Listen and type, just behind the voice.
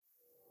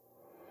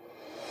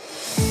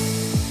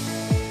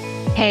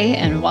Hey,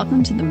 and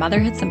welcome to the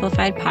Motherhood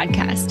Simplified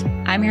podcast.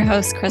 I'm your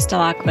host, Krista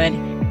Lockwood.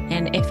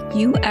 And if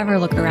you ever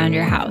look around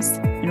your house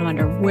and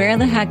wonder where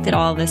the heck did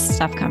all this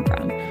stuff come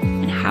from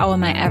and how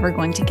am I ever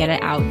going to get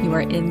it out, you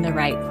are in the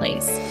right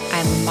place.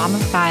 I'm a mom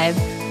of 5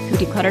 who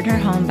decluttered her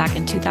home back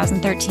in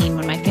 2013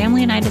 when my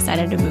family and I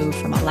decided to move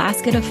from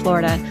Alaska to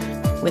Florida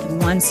with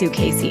 1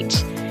 suitcase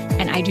each.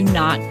 And I do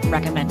not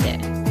recommend it.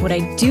 What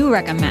I do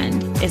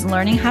recommend is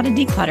learning how to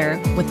declutter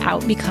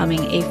without becoming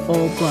a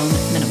full-blown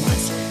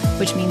minimalist,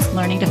 which means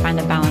learning to find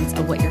the balance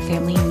of what your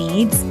family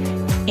needs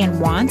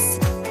and wants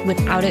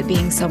without it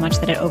being so much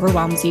that it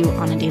overwhelms you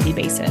on a daily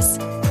basis.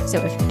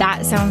 So if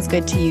that sounds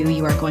good to you,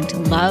 you are going to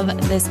love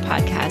this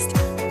podcast.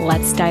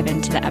 Let's dive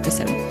into the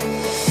episode.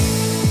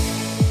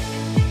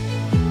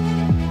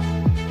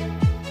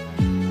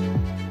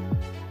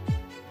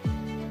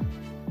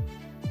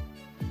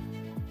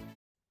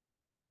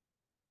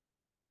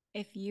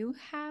 If you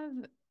have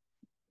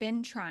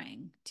been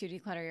trying to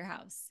declutter your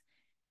house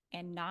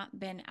and not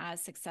been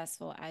as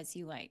successful as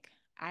you like,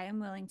 I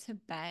am willing to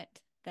bet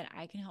that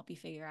I can help you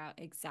figure out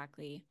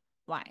exactly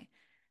why.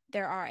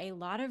 There are a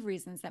lot of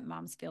reasons that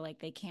moms feel like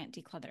they can't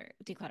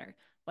declutter,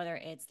 whether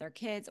it's their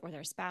kids or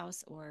their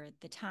spouse or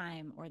the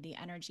time or the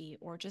energy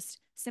or just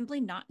simply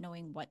not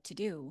knowing what to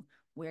do,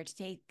 where to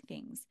take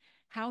things,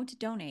 how to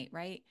donate,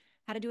 right?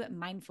 How to do it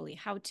mindfully,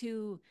 how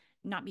to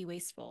not be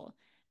wasteful.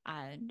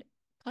 And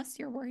plus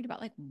you're worried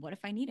about like, what if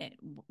I need it?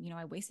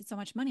 I wasted so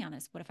much money on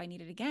this. What if I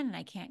need it again and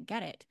I can't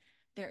get it?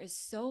 There is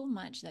so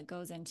much that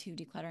goes into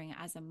decluttering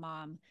as a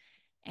mom.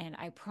 And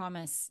I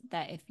promise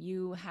that if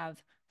you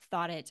have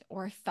thought it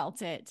or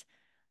felt it,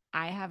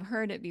 I have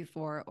heard it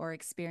before or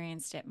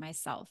experienced it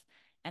myself.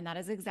 And that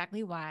is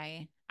exactly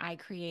why I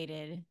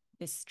created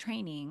this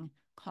training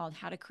called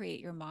How to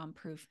Create Your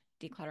Mom-Proof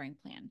Decluttering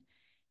Plan.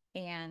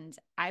 And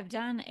I've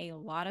done a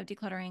lot of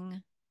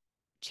decluttering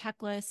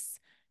checklists,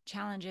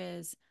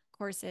 challenges,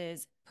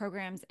 courses,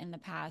 programs in the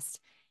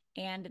past,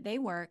 and they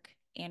work.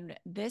 And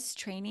this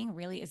training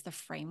really is the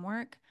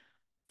framework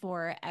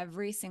for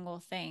every single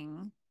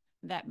thing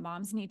that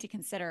moms need to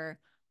consider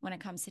when it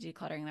comes to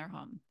decluttering their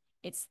home.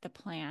 It's the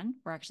plan.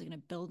 We're actually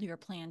going to build your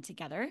plan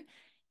together.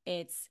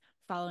 It's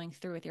following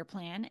through with your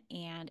plan,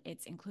 and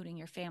it's including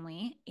your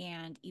family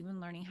and even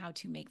learning how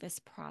to make this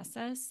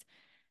process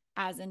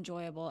as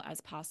enjoyable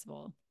as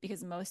possible,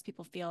 because most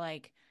people feel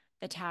like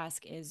the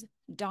task is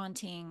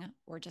daunting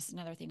or just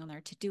another thing on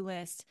their to-do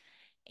list.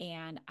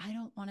 And I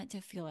don't want it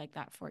to feel like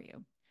that for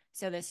you.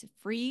 So this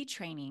free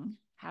training,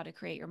 How to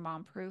Create Your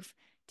Mom-Proof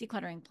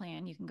Decluttering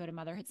Plan, you can go to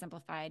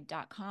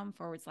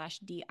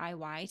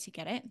motherhoodsimplified.com/DIY to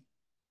get it.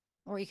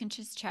 Or you can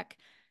just check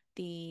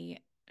the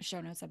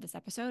show notes of this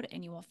episode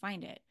and you will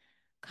find it.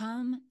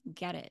 Come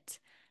get it.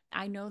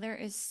 I know there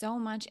is so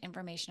much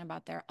information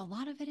about there. A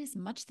lot of it is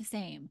much the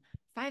same.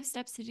 5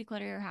 steps to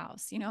declutter your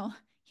house.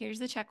 Here's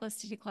the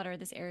checklist to declutter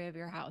this area of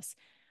your house.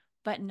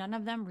 But none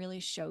of them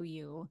really show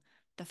you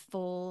the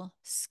full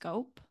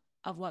scope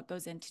of what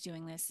goes into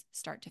doing this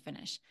start to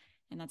finish.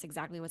 And that's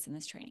exactly what's in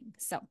this training.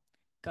 So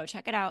go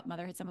check it out,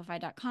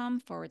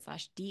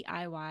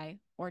 motherhoodsimplified.com/DIY,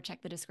 or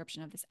check the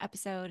description of this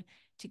episode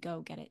to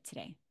go get it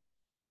today.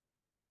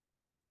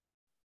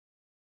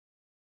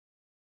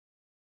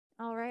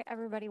 All right,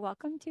 everybody,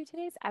 welcome to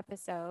today's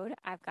episode.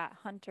 I've got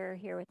Hunter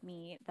here with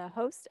me, the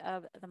host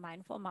of the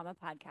Mindful Mama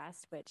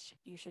podcast, which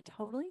you should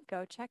totally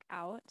go check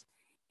out.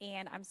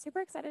 And I'm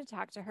super excited to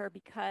talk to her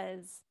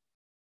because,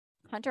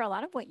 Hunter, a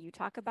lot of what you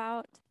talk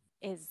about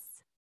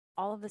is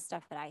all of the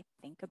stuff that I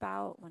think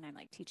about when I'm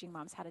like teaching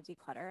moms how to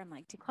declutter. I'm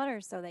like,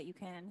 declutter so that you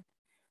can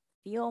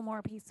feel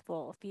more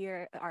peaceful.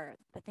 Or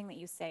the thing that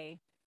you say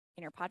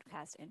in your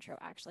podcast intro,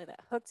 actually,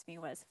 that hooked me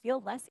was feel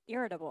less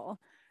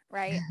irritable,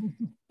 right?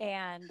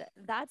 And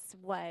that's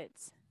what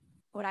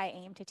I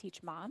aim to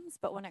teach moms.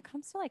 But when it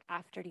comes to like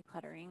after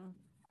decluttering,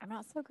 I'm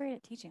not so great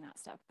at teaching that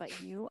stuff,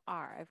 but you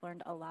are. I've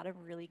learned a lot of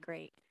really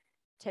great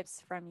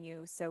tips from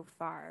you so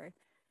far.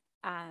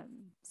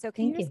 So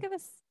can you just give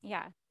us,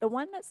 the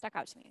one that stuck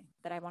out to me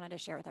that I wanted to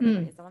share with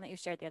everybody is the one that you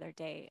shared the other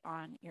day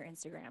on your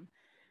Instagram,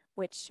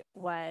 which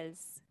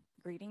was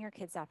greeting your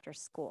kids after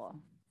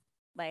school.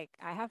 Like,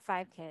 I have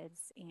 5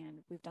 kids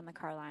and we've done the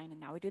car line and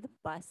now we do the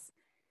bus.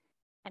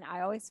 And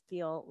I always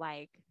feel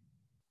like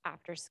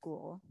after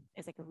school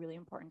is like a really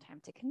important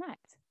time to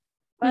connect.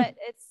 But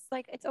it's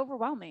like, it's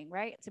overwhelming,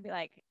 right? To be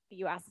like,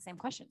 you ask the same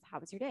questions. How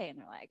was your day? And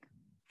they're like,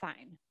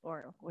 fine.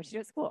 Or what'd you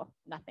do at school?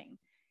 Nothing.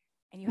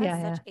 And you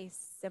have such a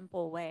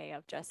simple way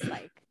of just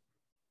like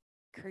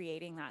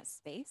creating that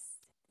space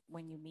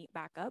when you meet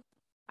back up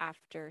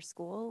after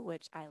school,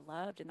 which I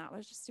loved. And that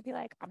was just to be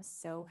like, I'm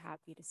so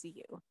happy to see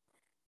you.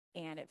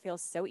 And it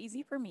feels so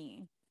easy for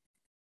me.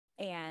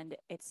 And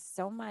it's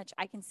so much,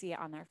 I can see it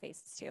on their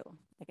faces too.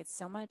 Like, it's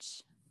so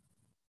much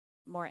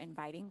more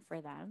inviting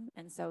for them.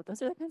 And so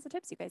those are the kinds of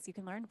tips, you guys, you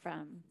can learn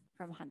from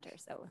Hunter.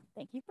 So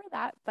thank you for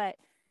that. But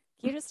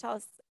can you just tell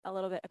us a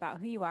little bit about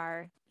who you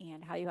are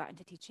and how you got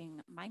into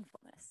teaching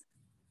mindfulness?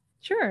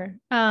 Sure.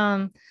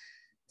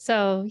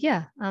 So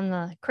yeah, I'm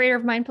the creator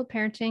of Mindful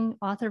Parenting,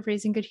 author of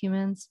Raising Good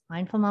Humans,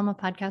 Mindful Mama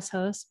podcast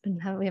host.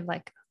 We have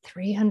like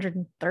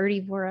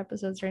 334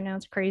 episodes right now.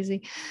 It's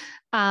crazy.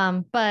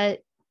 But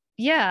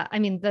yeah, I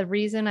mean, the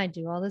reason I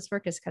do all this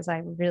work is because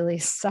I really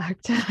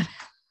sucked at it.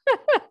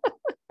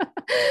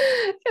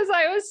 Because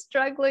I was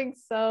struggling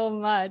so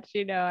much,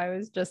 I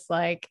was just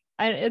like,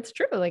 it's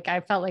true. Like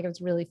I felt like I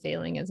was really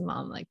failing as a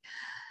mom. Like,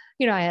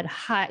 I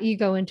had you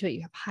go into it,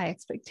 you have high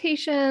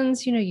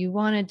expectations, you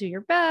want to do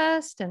your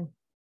best. And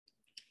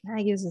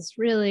Maggie was this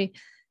really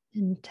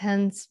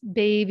intense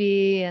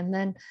baby. And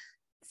then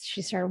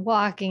she started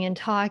walking and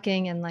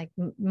talking, and like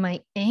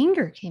my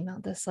anger came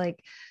out. This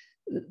like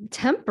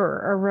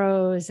temper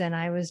arose, and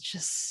I was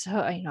just so,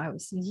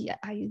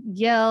 I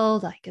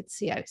yelled. I could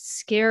see I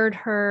scared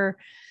her.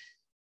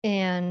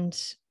 And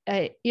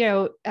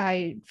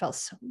I felt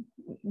so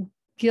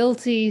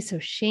guilty, so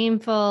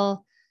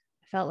shameful.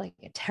 I felt like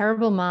a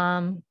terrible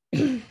mom.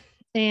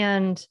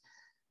 and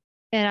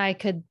I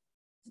could,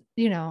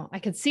 I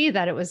could see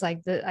that it was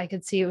like I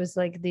could see it was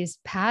like these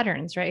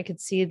patterns, right? I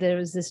could see that it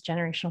was this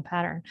generational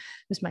pattern.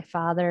 It was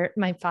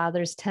my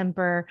father's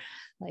temper.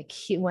 Like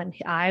when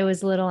I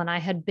was little and I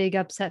had big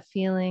upset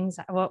feelings,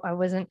 I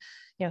wasn't,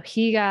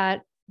 he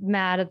got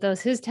mad at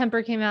those, his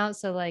temper came out.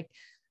 So like,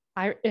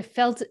 it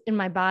felt in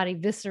my body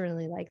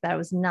viscerally like that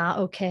was not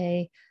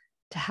okay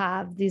to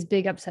have these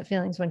big upset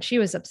feelings when she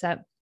was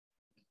upset.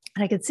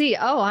 And I could see,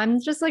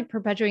 I'm just like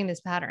perpetuating this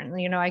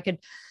pattern. I could,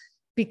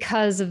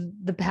 because of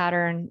the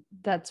pattern,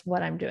 that's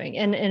what I'm doing.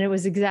 And it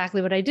was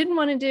exactly what I didn't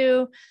want to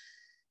do.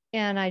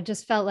 And I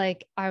just felt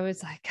like I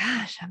was like,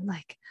 gosh, I'm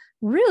like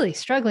really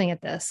struggling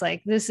at this.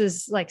 Like, this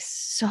is like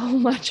so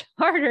much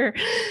harder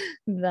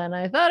than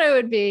I thought it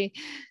would be.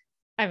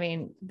 I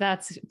mean,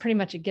 that's pretty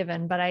much a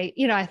given, but I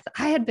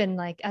had been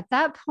like at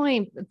that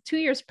point, 2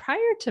 years prior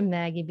to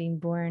Maggie being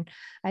born,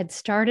 I'd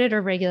started a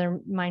regular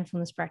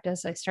mindfulness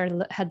practice.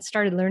 Had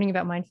started learning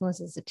about mindfulness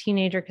as a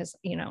teenager because,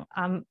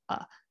 I'm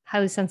a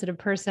highly sensitive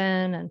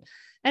person. And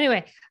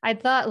anyway, I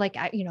thought like,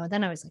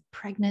 then I was like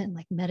pregnant and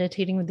like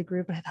meditating with the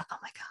group. And I thought, oh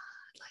my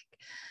God, like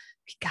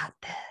we got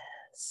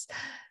this.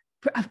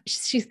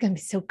 She's going to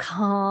be so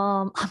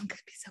calm. I'm going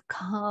to be so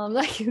calm.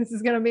 Like, this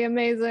is going to be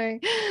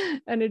amazing.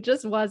 And it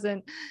just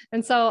wasn't.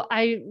 And so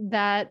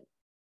that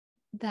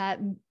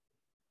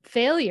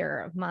failure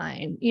of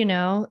mine,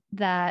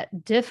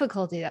 that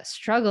difficulty, that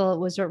struggle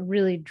was what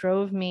really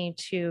drove me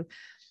to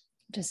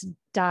just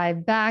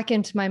dive back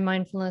into my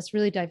mindfulness,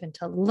 really dive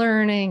into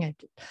learning.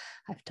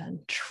 I've done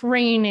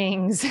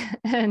trainings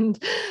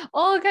and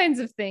all kinds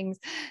of things.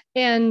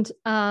 And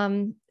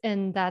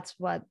that's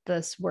what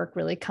this work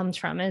really comes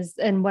from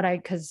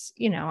because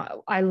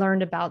I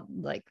learned about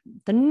like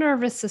the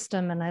nervous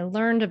system, and I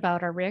learned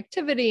about our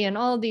reactivity and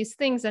all of these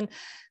things and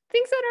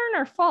things that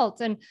aren't our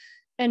fault.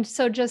 And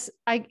so just,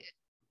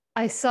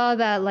 I saw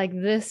that like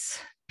this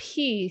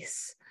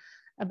piece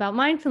about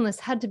mindfulness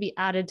had to be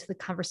added to the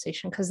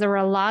conversation, because there were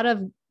a lot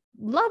of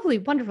lovely,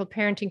 wonderful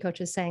parenting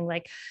coaches saying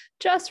like,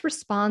 just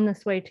respond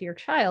this way to your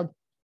child.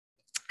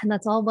 And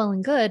that's all well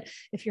and good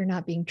if you're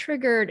not being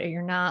triggered or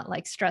you're not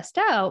like stressed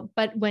out.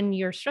 But when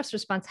your stress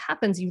response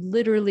happens, you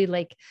literally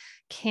like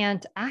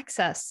can't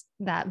access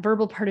that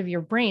verbal part of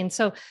your brain.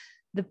 So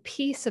the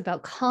piece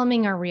about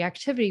calming our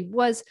reactivity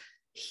was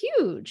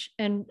huge.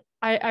 And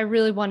I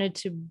really wanted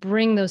to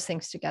bring those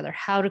things together,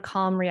 how to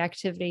calm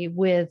reactivity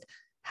with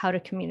how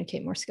to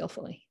communicate more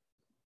skillfully.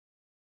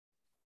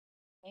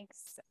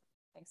 Thanks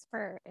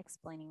for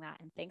explaining that.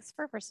 And thanks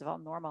for, first of all,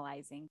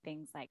 normalizing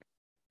things like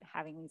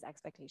having these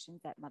expectations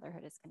that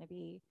motherhood is going to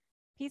be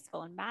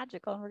peaceful and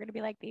magical. And we're going to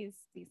be like these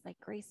like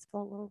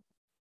graceful little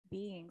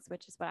beings,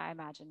 which is what I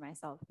imagine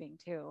myself being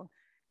too,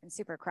 and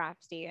super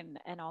crafty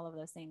and all of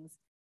those things,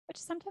 which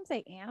sometimes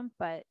I am,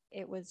 but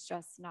it was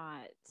just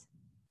not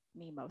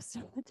me most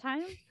of the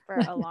time for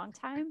a long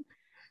time.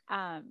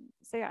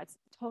 So yeah, it's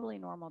totally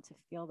normal to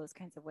feel those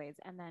kinds of ways.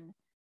 And then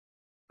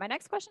my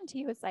next question to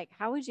you is like,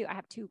 I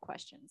have two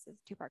questions.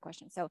 It's a two-part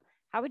question. So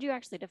how would you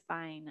actually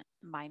define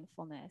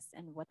mindfulness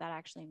and what that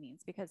actually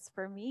means? Because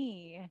for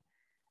me,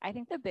 I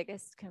think the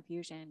biggest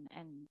confusion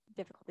and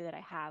difficulty that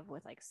I have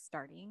with like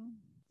starting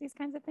these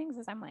kinds of things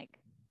is I'm like,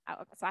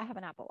 so I have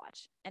an Apple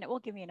Watch and it will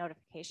give me a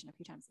notification a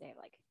few times a day,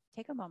 like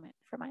take a moment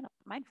for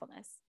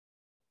mindfulness.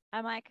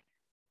 I'm like,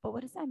 but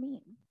what does that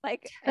mean?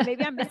 Like, and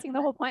maybe I'm missing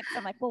the whole point. So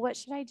I'm like, well, what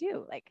should I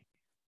do?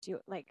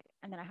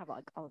 And then I have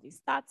like all of these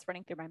thoughts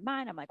running through my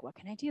mind. I'm like, what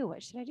can I do?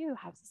 What should I do?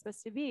 How's it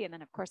supposed to be? And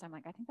then of course I'm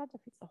like, I think that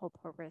defeats the whole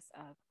purpose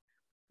of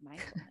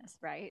mindfulness,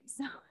 right?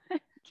 So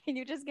can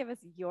you just give us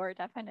your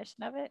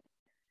definition of it?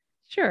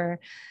 Sure.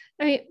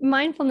 I mean,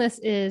 mindfulness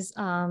is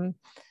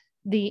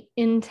the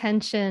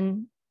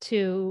intention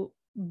to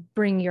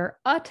bring your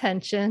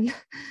attention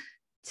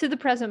to the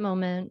present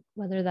moment,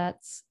 whether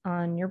that's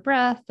on your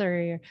breath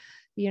or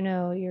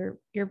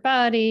your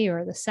body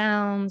or the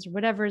sounds, or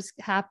whatever's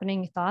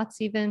happening,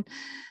 thoughts even.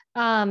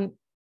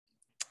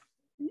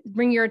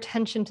 Bring your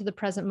attention to the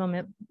present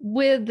moment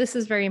this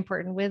is very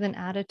important, with an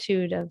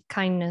attitude of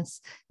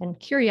kindness and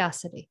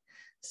curiosity.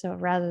 So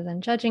rather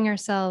than judging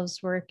ourselves,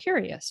 we're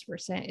curious. We're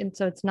saying, and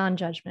so it's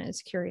non-judgment,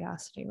 it's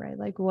curiosity, right?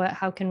 Like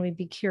how can we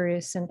be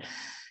curious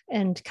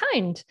and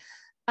kind?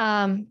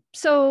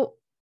 So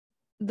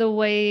the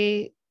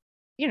way,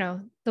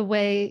 the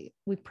way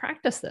we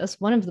practice this,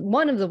 one of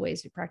the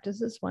ways we practice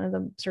this, one of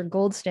the sort of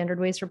gold standard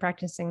ways for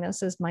practicing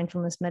this is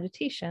mindfulness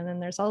meditation.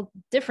 And there's all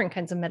different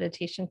kinds of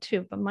meditation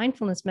too, but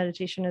mindfulness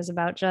meditation is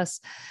about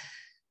just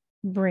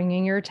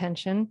bringing your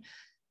attention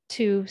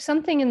to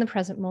something in the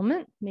present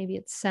moment. Maybe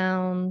it's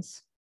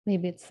sounds,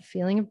 maybe it's the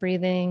feeling of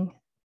breathing,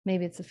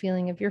 maybe it's the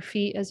feeling of your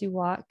feet as you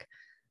walk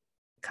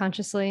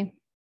consciously.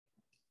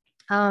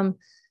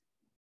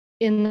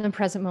 In the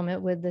present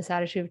moment with this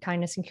attitude of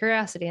kindness and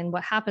curiosity. And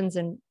what happens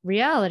in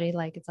reality,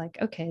 like, it's like,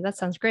 okay, that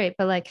sounds great.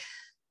 But like,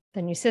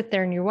 then you sit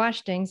there and you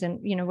watch things and,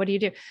 what do you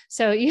do?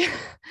 So you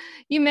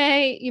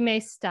may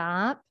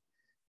stop.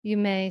 You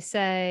may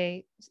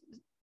say,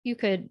 you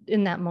could,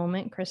 in that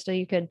moment, Krista,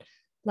 you could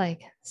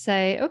like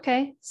say,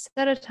 okay,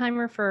 set a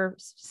timer for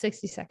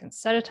 60 seconds,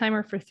 set a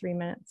timer for 3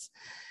 minutes.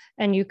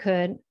 And you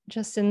could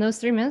just in those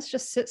 3 minutes,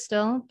 just sit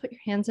still, put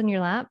your hands in your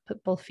lap,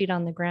 put both feet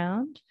on the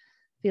ground,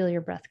 feel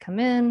your breath come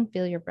in,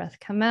 feel your breath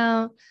come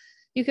out.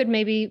 You could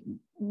maybe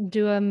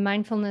do a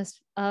mindfulness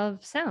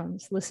of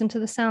sounds, listen to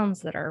the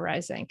sounds that are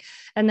arising.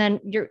 And then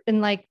you're in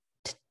like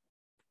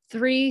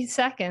 3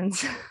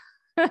 seconds,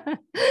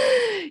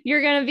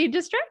 you're going to be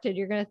distracted.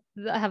 You're going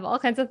to have all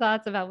kinds of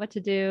thoughts about what to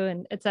do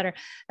and et cetera.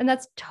 And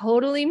that's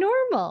totally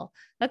normal.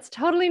 That's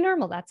totally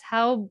normal. That's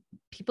how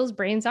people's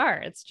brains are.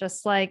 It's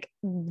just like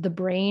the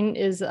brain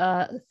is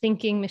a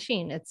thinking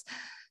machine. It's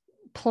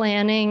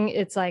planning.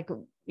 It's like,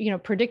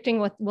 predicting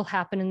what will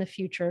happen in the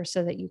future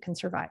so that you can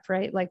survive,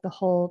 right? Like the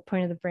whole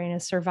point of the brain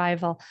is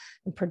survival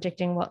and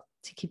predicting what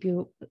to keep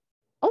you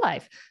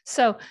alive.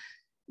 So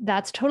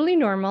that's totally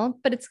normal,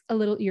 but it's a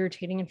little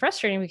irritating and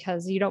frustrating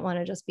because you don't want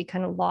to just be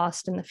kind of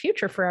lost in the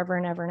future forever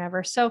and ever and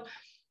ever. So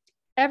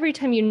every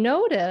time you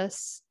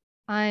notice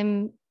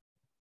I'm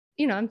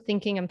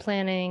thinking, I'm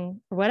planning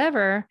or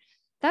whatever,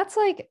 that's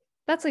like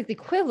the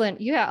equivalent.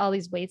 You got all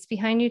these weights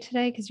behind you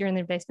today because you're in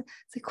the basement.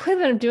 It's the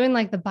equivalent of doing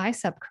like the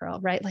bicep curl,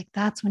 right? Like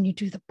that's when you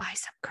do the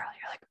bicep curl.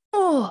 You're like,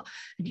 oh,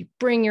 and you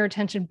bring your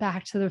attention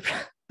back to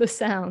the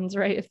sounds,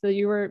 right? If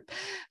you were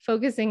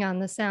focusing on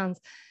the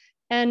sounds.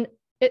 And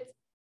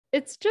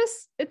it's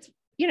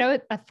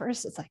at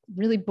first it's like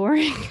really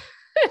boring.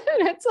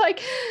 And it's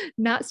like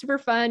not super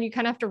fun. You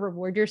kind of have to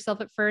reward yourself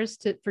at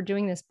first for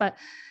doing this, but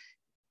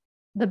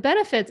the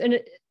benefits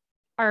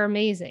are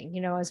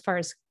amazing, as far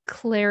as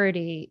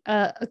clarity,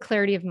 a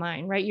clarity of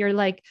mind, right? You're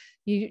like,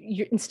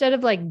 you instead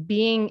of like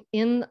being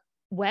in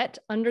wet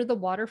under the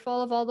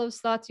waterfall of all those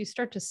thoughts, you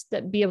start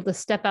to be able to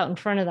step out in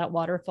front of that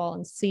waterfall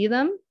and see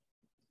them.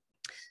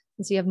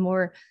 And so you have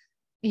more,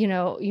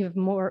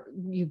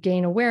 you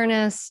gain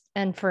awareness.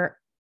 And for,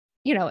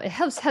 it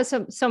has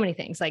so many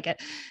things like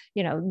it,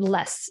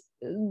 less,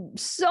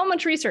 so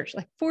much research,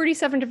 like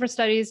 47 different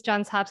studies.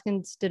 Johns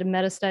Hopkins did a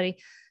meta study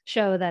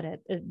show that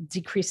it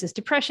decreases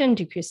depression,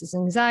 decreases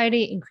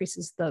anxiety,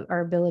 increases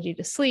our ability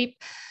to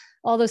sleep,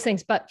 all those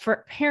things. But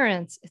for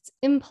parents, it's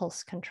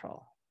impulse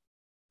control,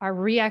 our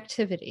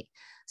reactivity.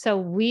 So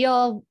we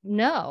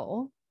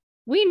know,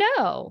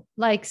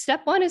 like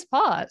step one is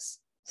pause.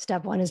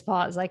 Step one is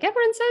pause. Like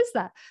everyone says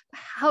that.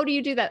 How do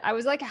you do that? I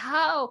was like,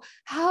 how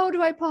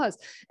do I pause?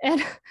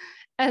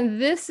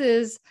 And this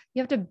is,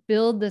 you have to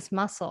build this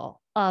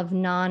muscle of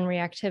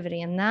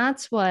non-reactivity. And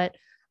that's what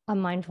a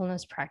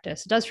mindfulness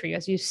practice does for you.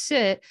 As you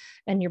sit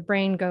and your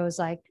brain goes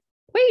like,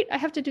 wait, I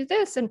have to do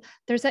this. And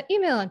there's that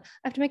email and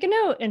I have to make a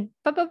note and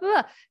blah, blah,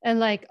 blah, and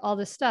like all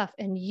this stuff.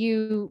 And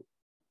you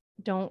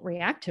don't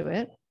react to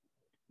it.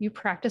 You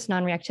practice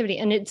non-reactivity.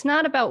 And it's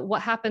not about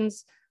what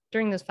happens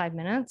during those 5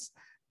 minutes.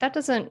 That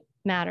doesn't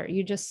matter.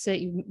 You just sit,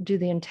 you do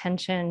the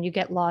intention, you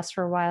get lost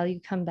for a while, you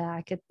come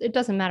back. It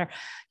doesn't matter.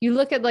 You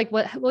look at like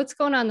what's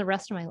going on the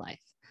rest of my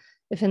life.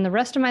 If in the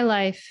rest of my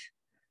life,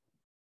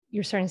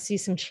 you're starting to see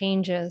some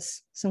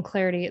changes, some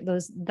clarity,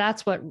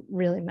 that's what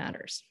really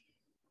matters.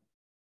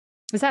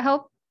 Does that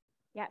help?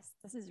 Yes,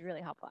 this is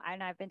really helpful.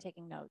 And I've been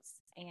taking notes.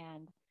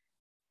 And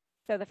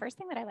so the first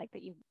thing that I like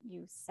that you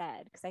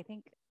said, because I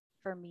think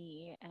for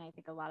me, and I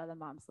think a lot of the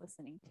moms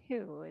listening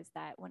too, is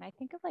that when I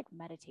think of like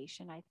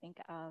meditation, I think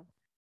of,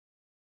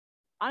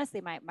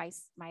 honestly, my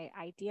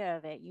idea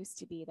of it used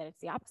to be that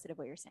it's the opposite of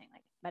what you're saying.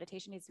 Like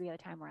meditation needs to be a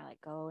time where I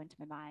like go into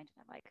my mind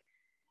and I'm like,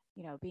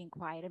 being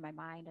quiet in my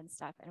mind and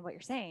stuff. And what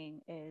you're saying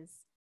is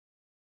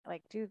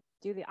like, do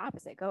the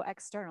opposite, go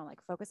external,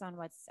 like focus on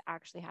what's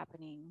actually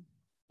happening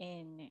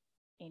in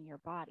your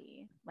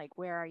body. Like,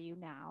 where are you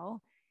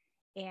now?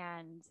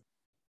 And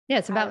yeah,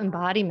 it's about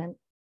embodiment.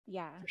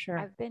 Yeah, for sure.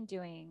 I've been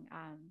doing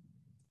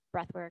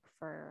breath work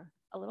for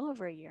a little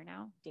over a year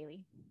now,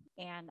 daily.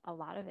 And a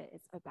lot of it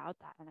is about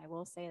that. And I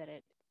will say that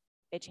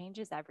it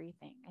changes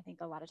everything. I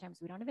think a lot of times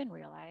we don't even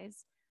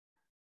realize,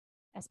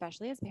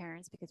 especially as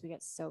parents, because we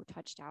get so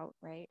touched out,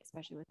 right?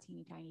 Especially with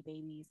teeny tiny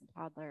babies and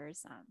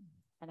toddlers,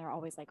 and they're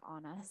always like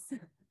on us,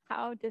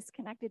 how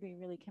disconnected we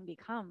really can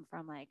become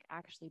from like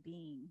actually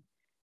being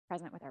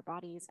present with our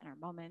bodies and our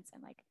moments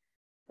and like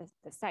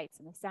the sights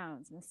and the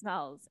sounds and the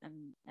smells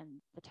and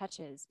the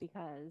touches,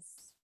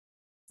 because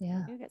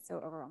Yeah. we do get so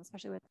overwhelmed,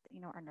 especially with,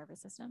 you know, our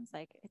nervous systems.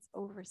 Like it's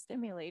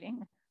overstimulating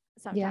Yeah.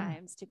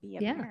 sometimes to be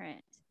a Yeah.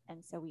 parent.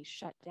 And so we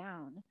shut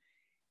down.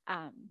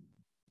 Um,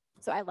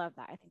 so I love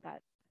that. I think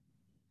that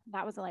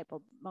that was a light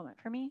bulb moment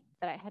for me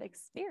that I had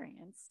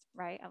experienced,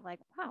 right? Of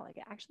like, wow, like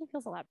it actually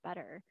feels a lot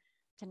better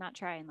to not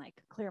try and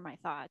like clear my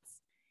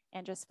thoughts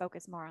and just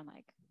focus more on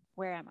like,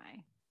 where am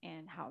I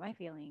and how am I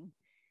feeling?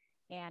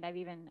 And I've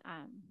even,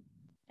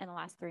 in the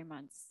last 3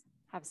 months,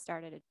 have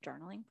started a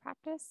journaling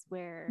practice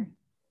where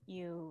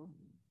you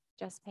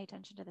just pay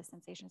attention to the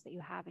sensations that you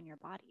have in your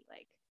body.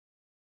 Like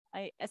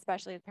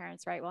especially as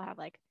parents, right, we'll have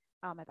like,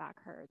 oh, my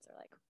back hurts or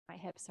like my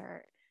hips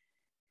hurt.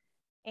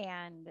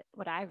 And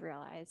what I've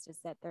realized is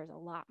that there's a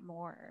lot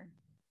more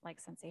like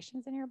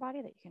sensations in your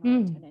body that you can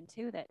really tune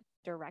into that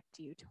direct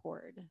you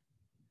toward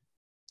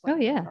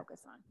what you can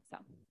focus on. So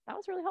that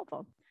was really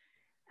helpful.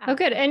 Oh,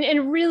 good.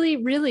 And really,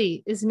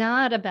 really is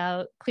not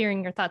about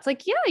clearing your thoughts.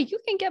 Like, yeah, you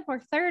can get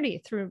more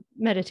clarity through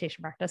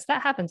meditation practice.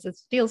 That happens. It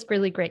feels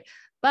really great.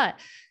 But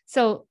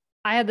so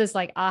I had this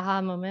like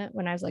aha moment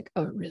when I was like,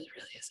 oh, it really,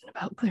 really isn't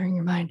about clearing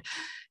your mind,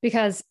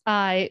 because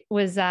I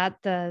was at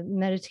the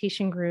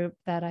meditation group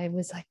that I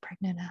was like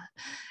pregnant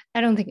at.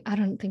 I don't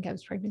think I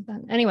was pregnant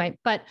then. Anyway,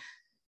 but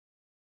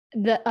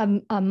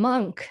a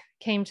monk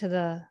came to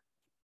the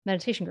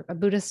meditation group. A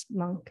Buddhist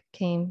monk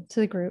came to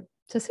the group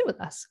to sit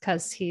with us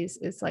because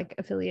is like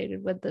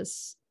affiliated with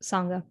this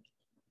Sangha,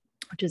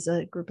 which is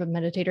a group of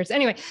meditators.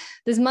 Anyway,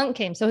 this monk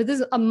came. So this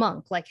is a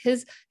monk, like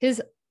his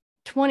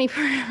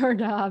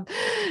 24-hour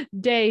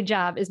day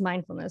job is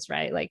mindfulness,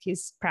 right? Like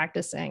he's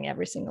practicing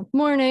every single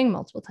morning,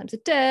 multiple times a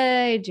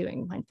day,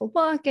 doing mindful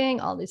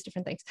walking, all these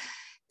different things.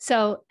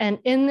 So, and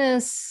in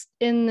this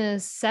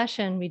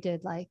session, we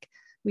did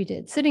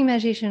sitting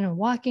meditation and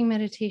walking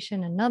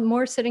meditation and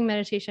more sitting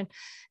meditation.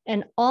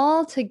 And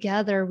all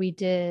together we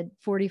did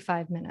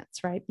 45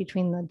 minutes, right?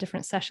 Between the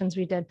different sessions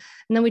we did.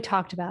 And then we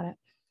talked about it.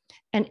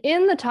 And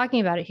in the talking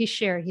about it, he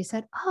said,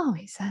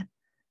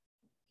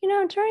 you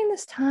know, during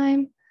this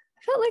time,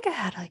 I felt like I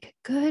had like a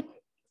good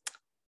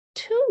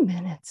 2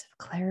 minutes of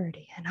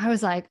clarity. And I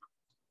was like,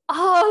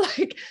 oh,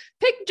 like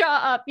pick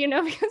jaw up, you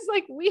know, because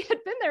like we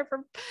had been there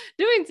for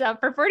doing stuff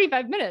for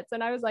 45 minutes.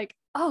 And I was like,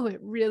 oh, it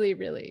really,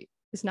 really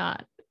is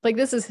not like,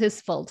 this is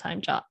his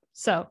full-time job.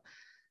 So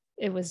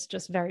it was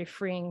just very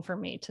freeing for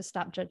me to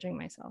stop judging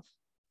myself.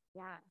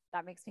 Yeah,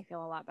 that makes me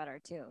feel a lot better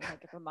too.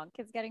 Like if a monk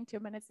is getting 2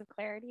 minutes of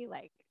clarity,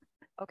 like,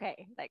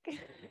 okay, like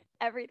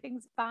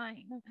everything's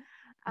fine.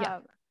 Yeah.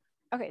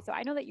 Okay, so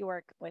I know that you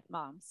work with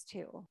moms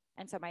too.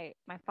 And so my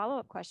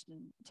follow-up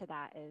question to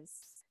that is,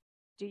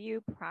 do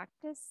you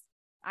practice,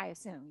 I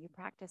assume you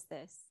practice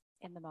this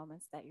in the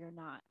moments that you're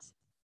not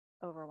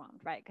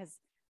overwhelmed, right? Because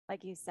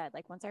like you said,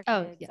 like once our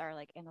kids are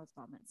like in those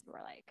moments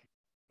where we're like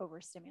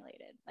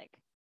overstimulated, like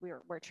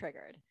we're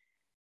triggered,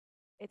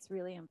 it's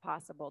really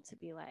impossible to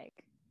be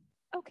like,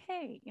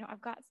 okay, you know,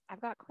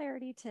 I've got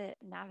clarity to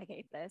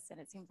navigate this, and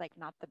it seems like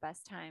not the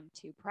best time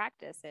to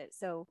practice it.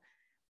 So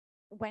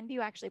when do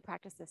you actually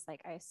practice this?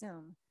 Like I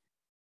assume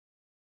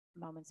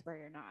moments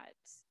where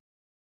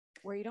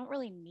where you don't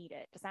really need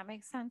it. Does that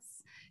make sense?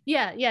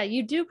 Yeah,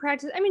 you do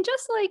practice. I mean,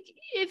 just like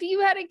if you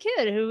had a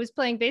kid who was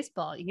playing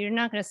baseball, you're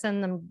not going to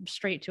send them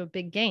straight to a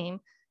big game.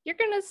 You're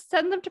going to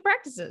send them to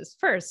practices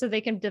first so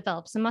they can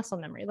develop some muscle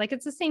memory. Like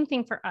it's the same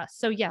thing for us.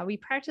 So yeah, we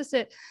practice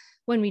it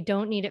when we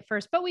don't need it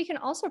first, but we can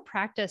also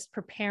practice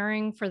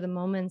preparing for the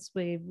moments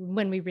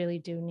when we really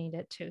do need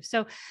it too.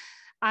 So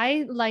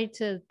I like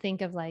to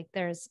think of like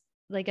there's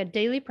like a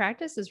daily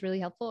practice is really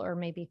helpful, or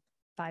maybe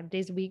 5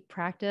 days a week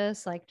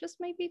practice, like just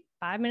maybe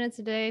 5 minutes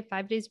a day,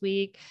 5 days a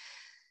week.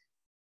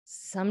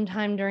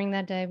 Sometime during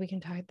that day we can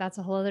talk. That's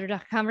a whole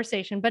other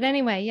conversation. But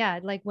anyway, yeah,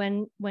 like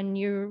when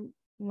you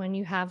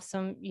have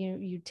some,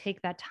 you take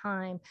that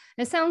time.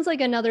 It sounds like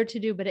another to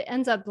do, but it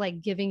ends up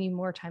like giving you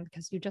more time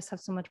because you just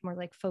have so much more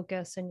like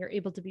focus and you're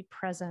able to be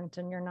present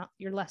and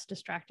you're less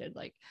distracted.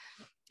 Like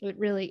it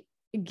really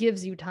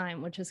gives you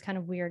time, which is kind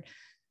of weird.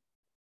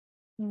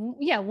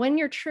 Yeah, when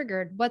you're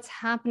triggered, what's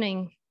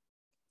happening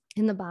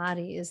in the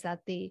body is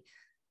that the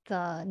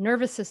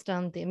nervous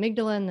system, the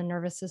amygdala in the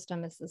nervous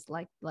system is this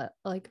like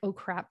oh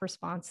crap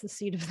response, the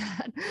seat of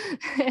that.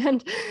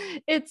 And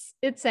it's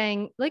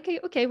saying like,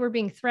 okay, we're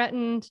being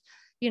threatened,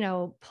 you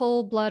know,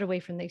 pull blood away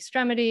from the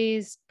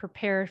extremities,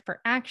 prepare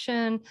for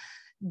action,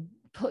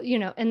 you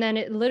know, and then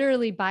it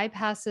literally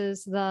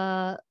bypasses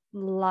the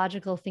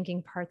logical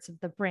thinking parts of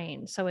the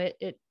brain. So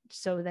it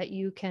so that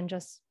you can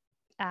just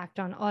act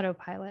on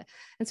autopilot.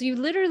 And so you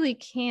literally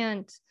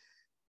can't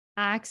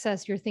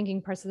access your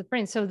thinking parts of the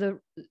brain. So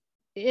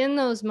in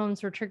those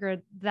moments we're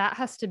triggered, that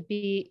has to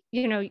be,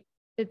 you know,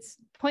 it's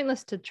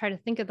pointless to try to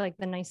think of like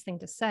the nice thing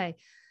to say.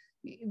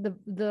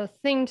 The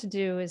thing to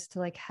do is to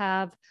like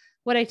have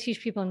what I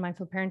teach people in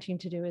mindful parenting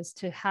to do is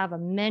to have a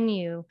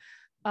menu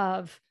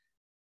of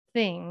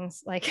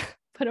things, like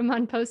put them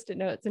on Post-it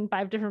notes in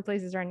 5 different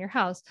places around your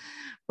house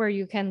where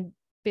you can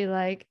be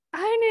like,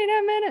 I need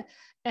a minute.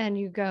 And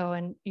you go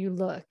and you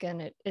look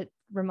and it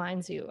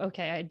reminds you,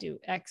 okay, I do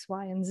X,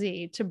 Y, and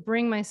Z to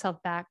bring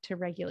myself back to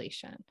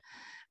regulation.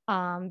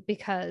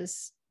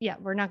 Because yeah,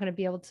 we're not going to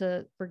be able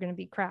to, we're going to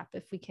be crap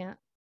if we can't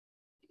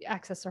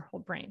access our whole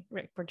brain,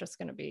 right? We're just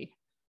going to be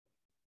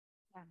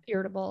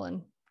irritable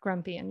and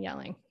grumpy and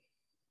yelling.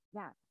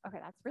 Yeah. Okay.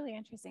 That's really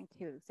interesting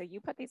too. So you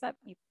put these up,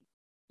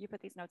 you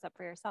put these notes up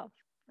for yourself,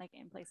 like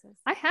in places.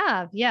 I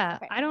have, yeah.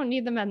 Okay. I don't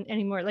need them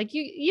anymore. Like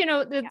you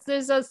know,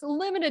 there's a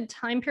limited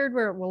time period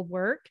where it will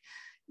work.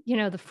 You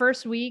know, the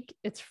first week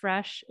it's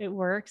fresh, it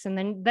works. And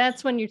then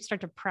that's when you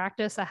start to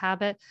practice a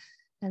habit.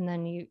 And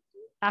then you,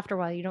 after a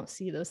while, you don't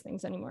see those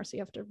things anymore. So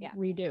you have to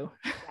redo.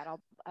 Yeah,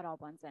 it all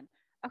blends in.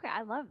 Okay.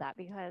 I love that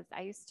because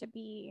I used to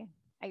be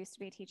a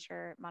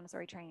teacher,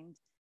 Montessori trained.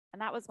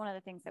 And that was one of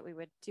the things that we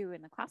would do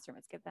in the classroom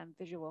is give them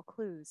visual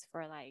clues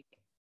for like,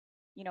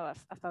 you know,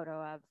 a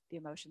photo of the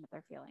emotion that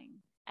they're feeling.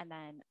 And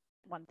then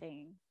one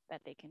thing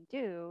that they can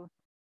do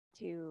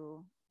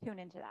to tune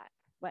into that.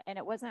 And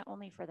it wasn't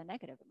only for the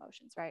negative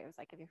emotions, right? It was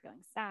like if you're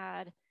feeling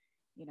sad,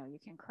 you know, you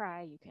can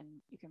cry, you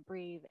can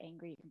breathe,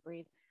 angry, you can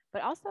breathe.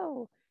 But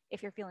also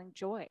if you're feeling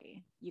joy,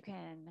 you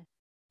can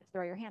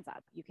throw your hands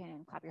up, you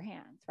can clap your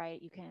hands,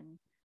 right? You can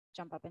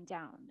jump up and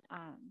down.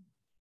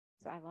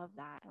 So I love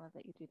that. I love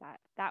that you do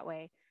that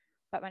way.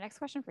 But my next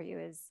question for you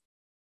is,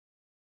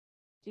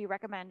 do you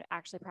recommend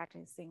actually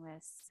practicing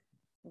this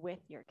with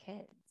your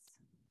kids?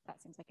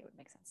 That seems like it would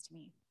make sense to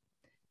me.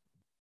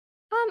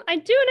 I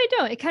do and I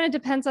don't. It kind of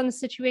depends on the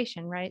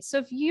situation, right? So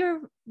if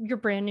you're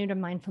brand new to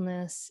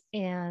mindfulness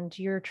and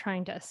you're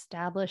trying to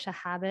establish a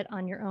habit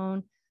on your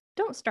own,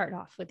 don't start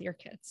off with your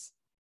kids.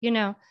 You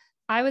know,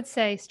 I would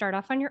say start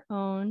off on your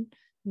own,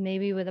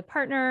 maybe with a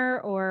partner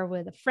or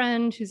with a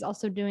friend who's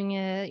also doing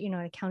it, you know,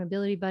 an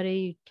accountability buddy.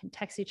 You can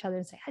text each other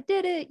and say, I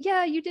did it.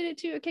 Yeah, you did it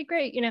too. Okay,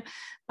 great. You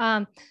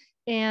know,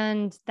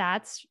 and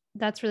that's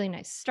really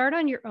nice. Start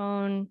on your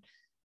own.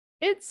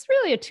 It's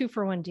really a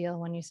 2-for-1 deal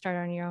when you start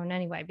on your own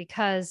anyway,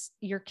 because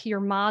you're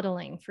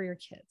modeling for your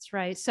kids,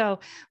 right? So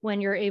when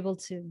you're able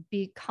to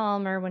be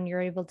calmer, when you're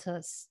able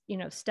to, you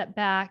know, step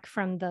back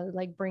from the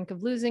like brink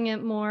of losing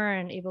it more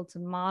and able to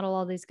model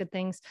all these good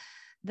things,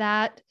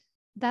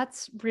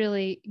 that's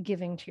really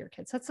giving to your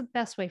kids. That's the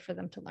best way for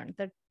them to learn.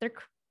 They're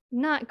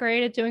not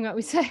great at doing what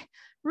we say,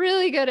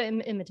 really good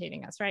at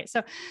imitating us, right?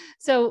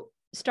 So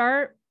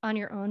start on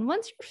your own.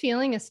 Once you're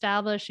feeling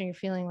established and you're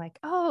feeling like,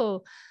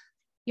 oh,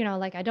 you know,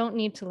 like I don't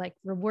need to like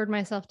reward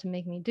myself to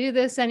make me do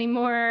this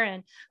anymore.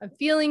 And I'm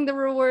feeling the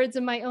rewards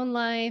in my own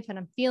life and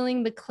I'm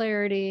feeling the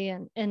clarity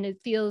and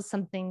it feels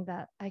something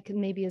that I could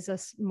maybe is a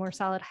more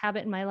solid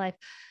habit in my life.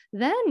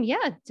 Then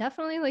yeah,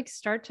 definitely like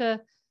start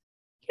to,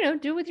 you know,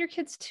 do with your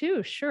kids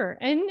too. Sure.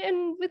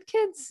 And with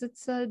kids,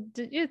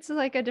 it's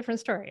like a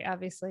different story.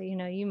 Obviously, you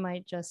know, you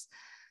might just,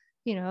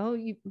 you know,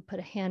 you put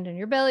a hand in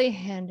your belly,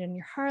 hand in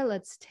your heart.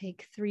 Let's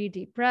take 3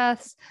 deep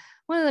breaths.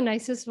 One of the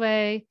nicest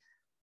way,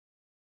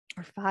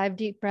 or 5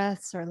 deep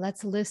breaths, or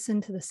let's listen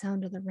to the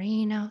sound of the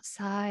rain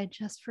outside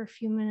just for a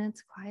few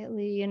minutes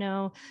quietly. You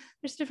know,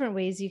 there's different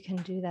ways you can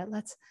do that.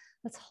 Let's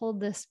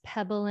hold this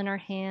pebble in our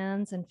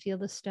hands and feel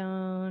the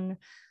stone.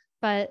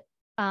 But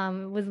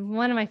with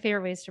one of my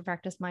favorite ways to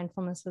practice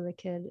mindfulness with a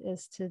kid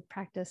is to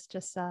practice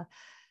just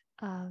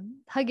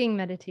hugging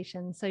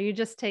meditation. So you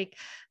just take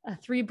a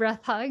 3-breath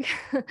hug.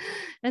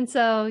 And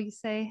so you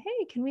say,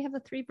 hey, can we have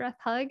a 3-breath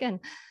hug? And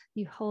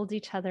you hold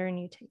each other and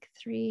you take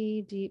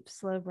 3 deep,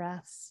 slow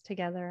breaths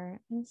together.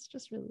 And it's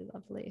just really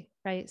lovely.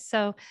 Right.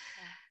 So,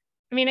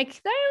 I mean, I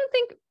don't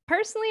think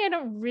personally, I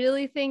don't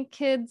really think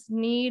kids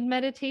need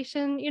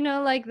meditation, you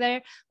know, like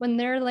when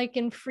they're like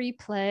in free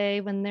play,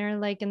 when they're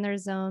like in their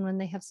zone, when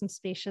they have some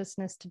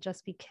spaciousness to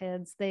just be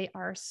kids, they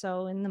are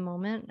so in the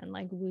moment. And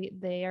like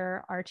they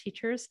are our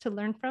teachers to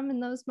learn from in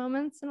those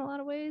moments in a lot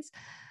of ways.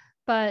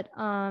 But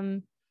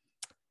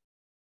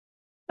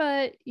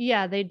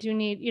yeah, they do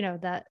need, you know,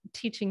 that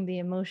teaching the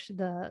emotion,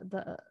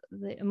 the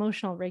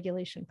emotional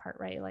regulation part,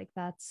 right? Like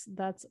that's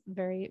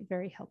very,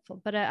 very helpful.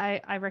 But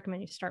I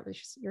recommend you start with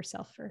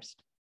yourself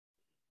first.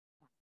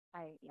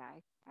 I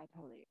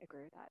totally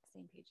agree with that.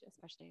 Same page,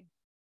 especially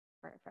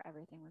for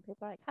everything. When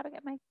people are like, how to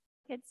get my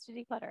kids to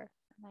declutter?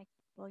 I'm like,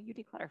 well, you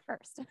declutter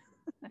first.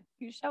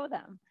 You show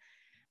them.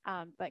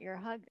 But your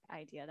hug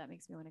idea, that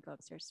makes me want to go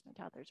upstairs to my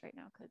toddlers right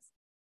now because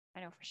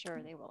I know for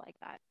sure they will like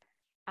that.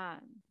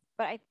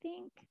 But I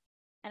think,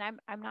 and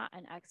I'm not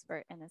an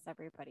expert in this,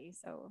 everybody,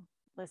 so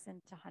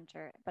listen to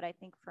Hunter. But I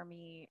think for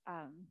me,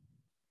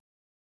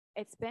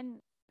 it's been,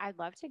 I'd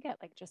love to get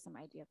like just some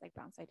ideas, like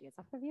bounce ideas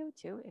off of you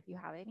too, if you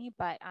have any.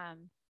 But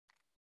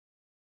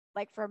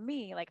like for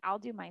me, like I'll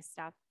do my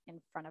stuff in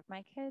front of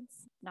my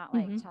kids, not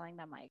like telling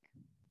them like,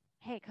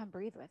 hey, come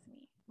breathe with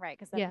me, right?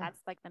 Because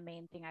that's like the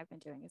main thing I've been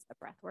doing is the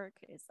breath work,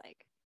 is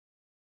like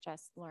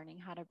just learning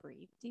how to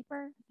breathe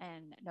deeper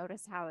and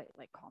notice how it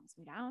like calms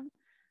me down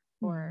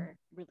or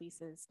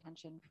releases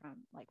tension from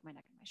like my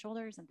neck and my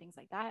shoulders and things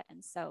like that.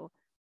 And so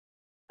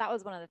that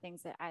was one of the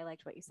things that I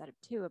liked what you said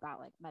too about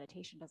like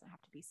meditation doesn't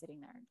have to be sitting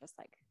there and just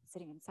like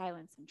sitting in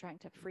silence and trying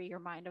to free your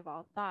mind of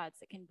all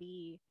thoughts. It can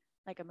be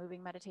like a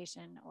moving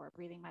meditation or a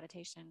breathing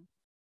meditation.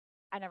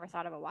 I never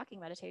thought of a walking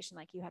meditation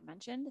like you had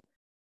mentioned.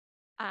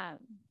 Um,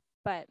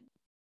 but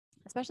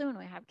especially when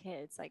we have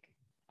kids, like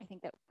I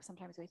think that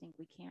sometimes we think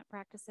we can't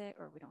practice it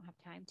or we don't have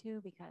time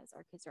to because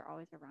our kids are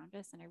always around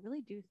us. And I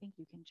really do think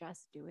you can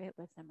just do it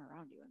with them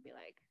around you and be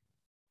like,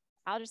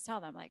 I'll just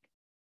tell them like,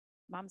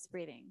 mom's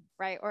breathing,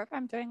 right? Or if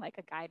I'm doing like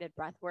a guided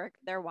breath work,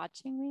 they're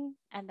watching me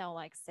and they'll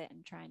like sit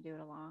and try and do it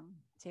along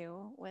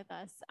too with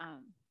us,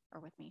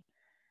 or with me.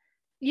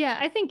 Yeah,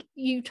 I think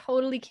you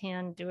totally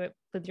can do it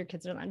with your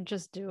kids around.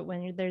 Just do it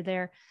when they're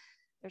there.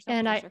 There's no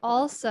And I pressure for them to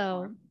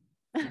also,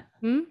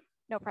 perform.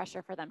 No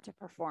pressure for them to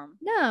perform.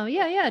 No,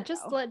 yeah. Yeah.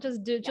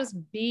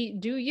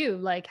 Do you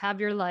like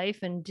have your life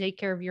and take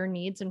care of your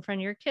needs in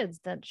front of your kids.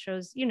 That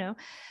shows,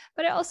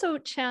 but I also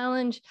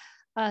challenge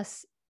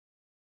us.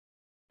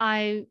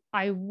 I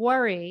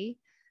worry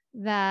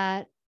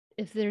that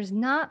if there's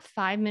not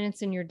 5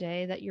 minutes in your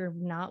day that you're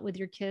not with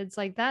your kids,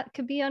 like that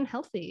could be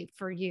unhealthy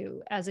for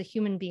you as a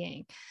human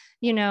being.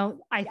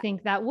 I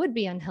think that would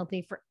be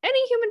unhealthy for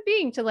any human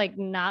being to like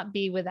not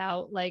be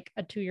without like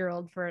a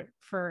 2-year-old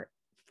for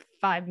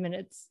 5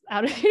 minutes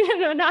out of,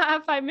 not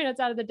have 5 minutes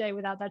out of the day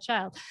without that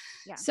child.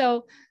 Yeah.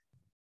 So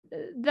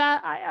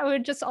that I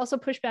would just also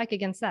push back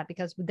against that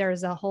because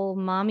there's a whole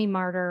mommy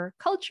martyr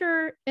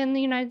culture in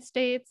the United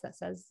States that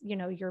says,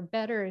 you're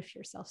better if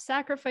you're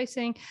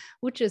self-sacrificing,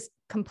 which is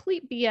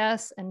complete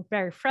BS and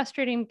very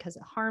frustrating because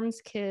it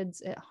harms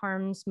kids, it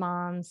harms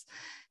moms.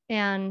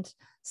 And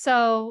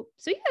so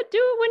yeah, do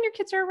it when your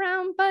kids are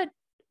around.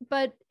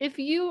 But if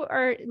you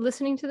are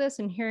listening to this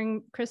and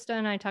hearing Krista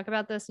and I talk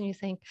about this and you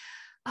think,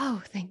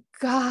 oh, thank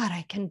God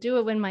I can do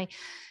it when my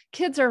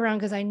kids are around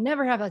because I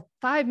never have a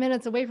 5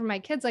 minutes away from my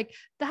kids. Like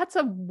that's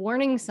a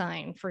warning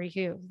sign for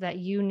you that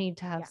you need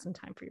to have some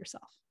time for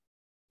yourself.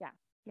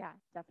 Yeah,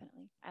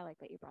 definitely. I like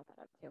that you brought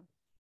that up too.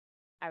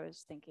 I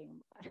was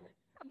thinking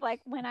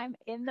like when I'm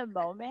in the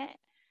moment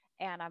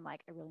and I'm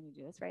like, I really need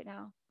to do this right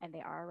now and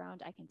they are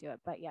around, I can do it.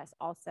 But yes,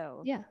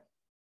 also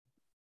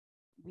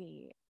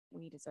we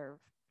deserve,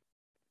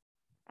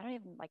 I don't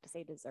even like to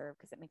say deserve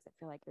because it makes it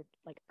feel like you're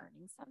like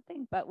earning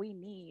something, but we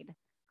need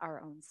our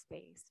own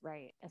space,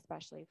 right?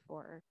 Especially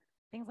for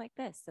things like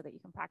this so that you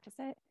can practice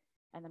it.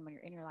 And then when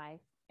you're in your life,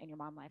 in your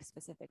mom life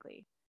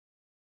specifically,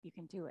 you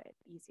can do it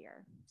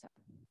easier. So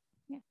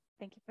yeah,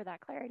 thank you for that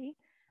clarity.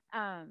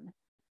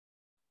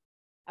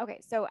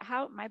 Okay, so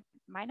how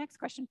my next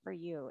question for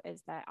you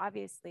is that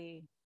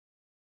obviously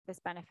this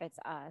benefits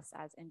us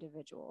as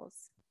individuals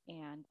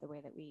and the way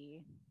that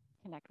we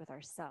connect with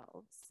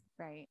ourselves,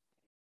 right?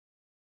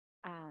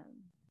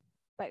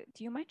 But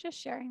do you mind just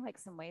sharing like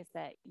some ways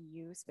that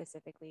you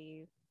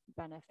specifically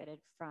benefited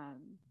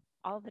from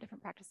all of the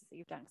different practices that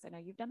you've done? Because I know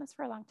you've done this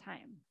for a long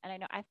time. And I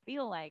know I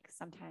feel like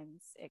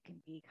sometimes it can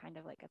be kind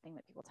of like a thing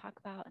that people talk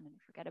about and then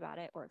forget about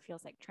it, or it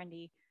feels like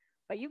trendy,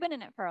 but you've been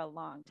in it for a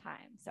long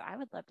time. So I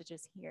would love to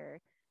just hear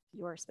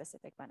your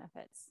specific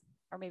benefits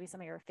or maybe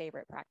some of your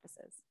favorite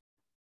practices.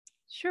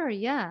 Sure.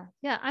 Yeah.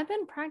 Yeah. I've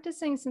been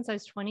practicing since I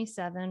was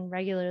 27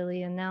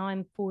 regularly, and now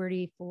I'm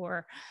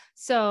 44.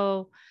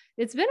 So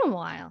it's been a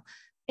while.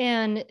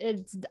 And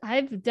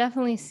I've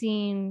definitely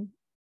seen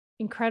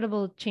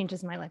incredible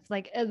changes in my life.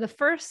 Like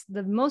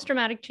the most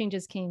dramatic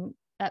changes came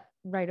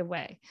right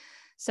away.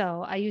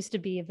 So I used to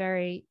be a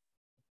very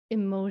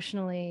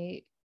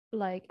emotionally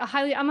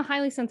I'm a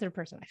highly sensitive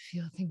person. I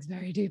feel things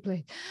very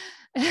deeply.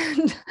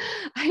 And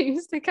I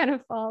used to kind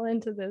of fall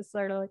into this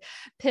sort of like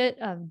pit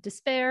of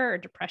despair or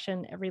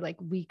depression every like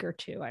week or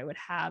two. I would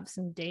have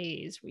some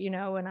days,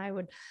 and I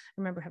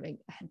remember I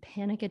had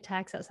panic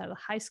attacks outside of the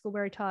high school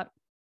where I taught,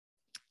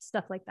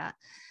 stuff like that.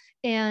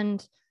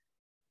 And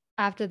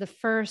after the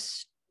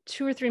first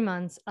 2 or 3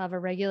 months of a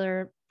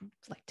regular,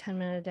 like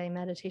 10-minute a day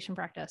meditation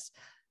practice,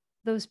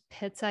 those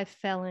pits I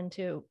fell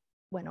into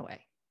went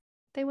away.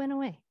 They went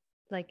away.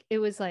 Like it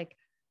was like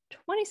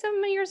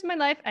 27 years of my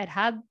life I'd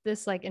had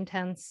this like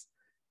intense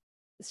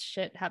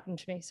shit happen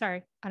to me.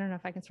 Sorry, I don't know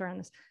if I can swear on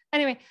this.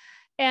 Anyway,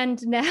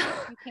 and now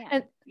you can.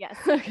 And, yes.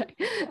 Okay.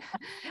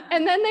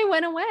 And then they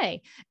went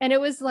away, and it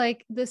was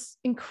like this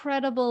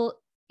incredible,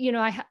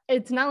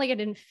 it's not like I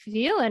didn't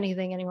feel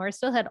anything anymore. I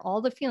still had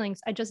all the feelings.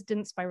 I just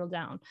didn't spiral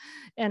down,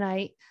 and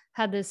I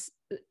had this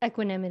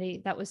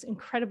equanimity that was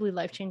incredibly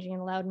life-changing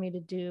and allowed me to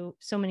do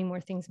so many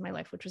more things in my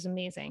life, which was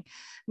amazing.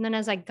 And then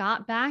as I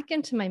got back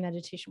into my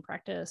meditation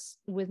practice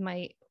with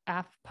my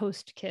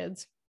post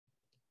kids,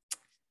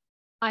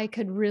 I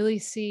could really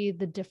see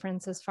the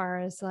difference as far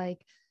as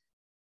like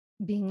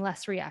being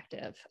less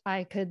reactive.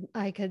 I could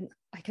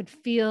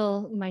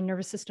feel my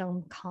nervous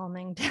system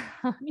calming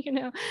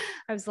down.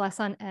 I was less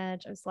on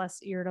edge. I was less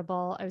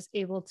irritable. I was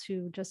able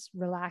to just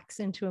relax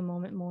into a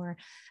moment more.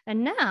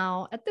 And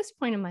now at this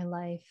point in my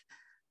life,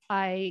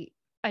 I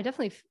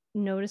definitely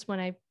notice when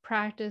I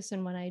practice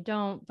and when I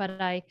don't, but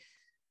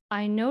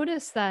I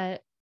notice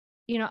that,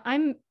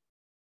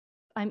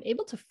 I'm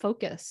able to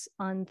focus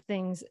on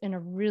things in a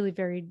really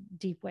very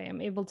deep way.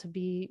 I'm able to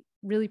be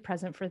really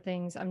present for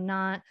things. I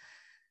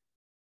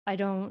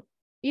don't,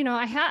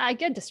 I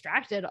get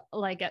distracted,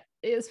 like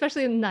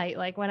especially at night,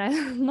 like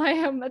when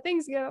my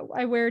things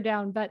I wear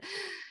down, but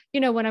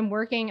when I'm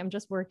working, I'm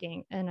just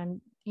working,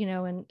 and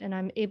and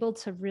I'm able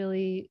to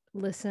really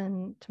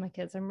listen to my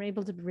kids. I'm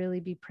able to really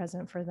be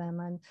present for them.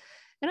 And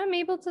I'm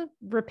able to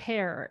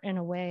repair in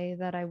a way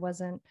that I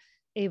wasn't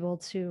able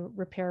to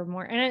repair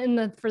more.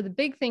 And for the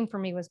big thing for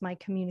me was my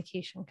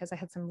communication, because I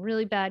had some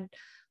really bad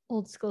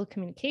old school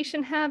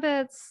communication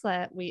habits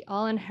that we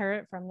all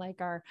inherit from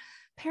like our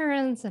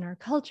parents and our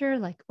culture,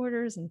 like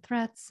orders and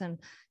threats and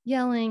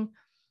yelling.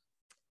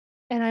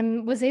 And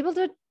I was able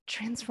to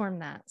transform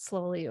that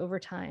slowly over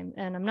time.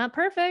 And I'm not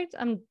perfect.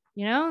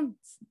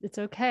 It's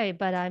okay,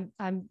 but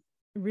I'm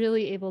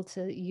really able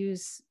to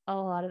use a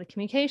lot of the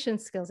communication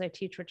skills I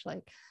teach, which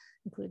like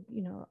include,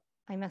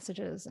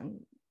 iMessages and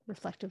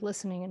reflective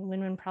listening and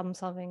win-win problem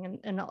solving,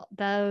 and all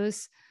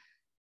those,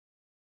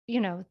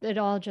 it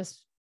all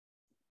just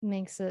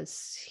makes a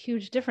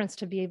huge difference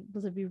to be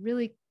able to be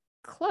really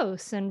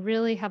close and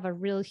really have a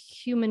real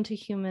human to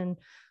human,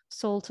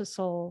 soul to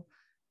soul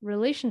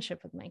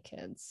relationship with my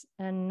kids,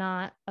 and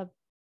not a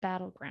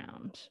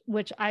battleground,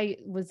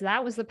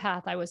 that was the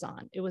path I was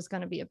on. It was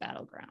going to be a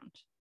battleground.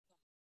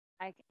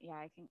 I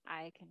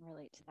can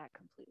relate to that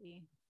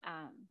completely.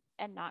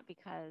 And not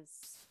because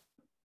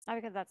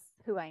that's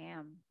who I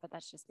am, but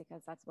that's just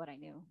because that's what I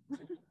knew.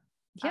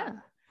 Yeah.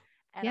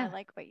 And I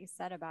like what you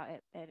said about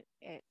it, that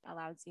it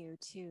allows you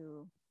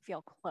to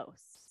feel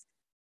close,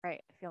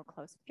 right? Feel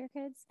close with your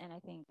kids. And I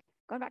think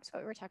going back to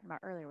what we were talking about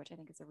earlier, which I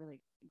think is a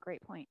really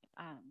great point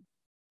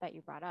that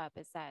you brought up,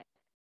 is that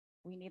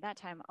we need that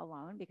time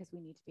alone because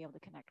we need to be able to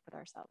connect with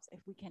ourselves. If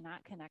we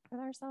cannot connect with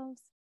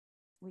ourselves,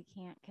 we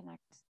can't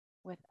connect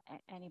with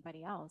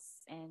anybody else.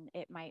 And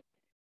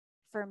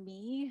for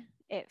me,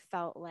 it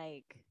felt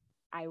like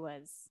I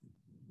was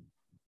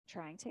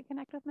trying to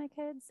connect with my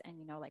kids, and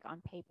like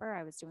on paper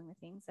I was doing the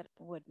things that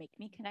would make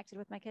me connected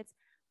with my kids,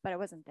 but it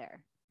wasn't there.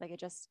 Like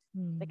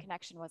the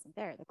connection wasn't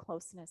there, the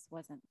closeness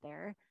wasn't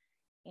there.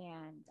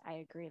 And I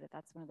agree that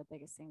that's one of the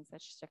biggest things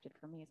that shifted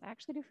for me, is I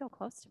actually do feel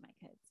close to my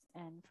kids.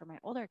 And for my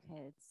older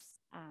kids,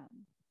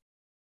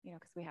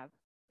 because we have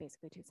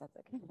basically two sets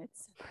of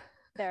kids,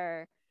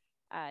 they're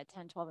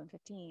 10, 12, and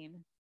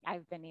 15.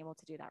 I've been able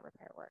to do that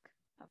repair work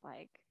of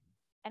like,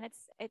 and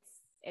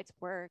it's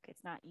work.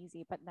 It's not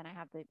easy. But then I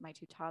have my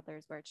two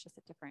toddlers, where it's just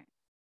a different,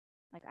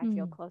 like I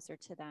feel closer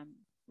to them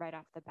right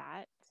off the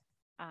bat,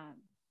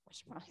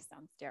 which probably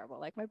sounds terrible,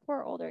 like my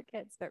poor older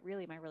kids, but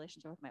really my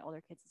relationship with my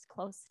older kids is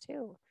close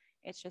too.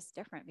 It's just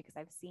different because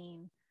I've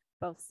seen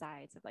both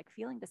sides of like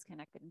feeling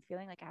disconnected and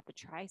feeling like I have to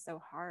try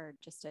so hard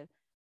just to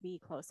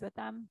be close with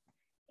them.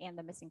 And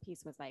the missing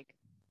piece was like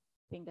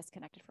being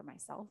disconnected from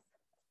myself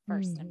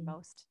first and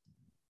most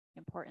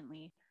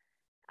importantly.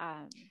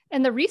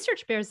 And the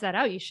research bears that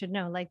out. You should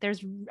know, like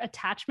there's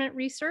attachment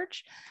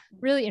research,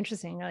 really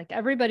interesting. Like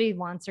everybody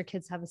wants their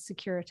kids to have a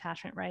secure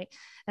attachment, right?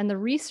 And the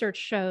research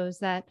shows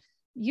that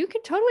you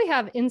could totally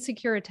have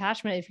insecure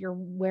attachment if you're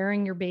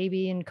wearing your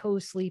baby and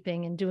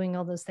co-sleeping and doing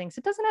all those things.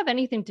 It doesn't have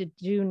anything to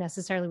do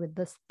necessarily with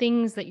the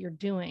things that you're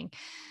doing.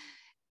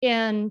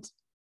 And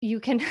you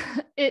can,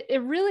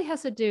 it really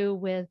has to do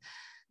with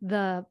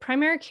the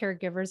primary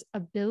caregiver's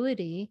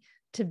ability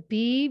to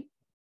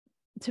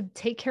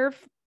take care of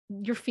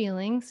your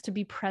feelings, to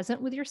be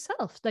present with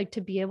yourself, like to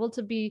be able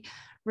to be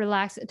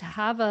relaxed, to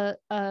have a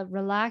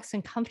relaxed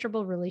and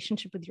comfortable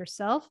relationship with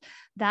yourself.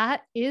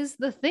 That is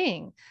the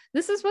thing.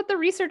 This is what the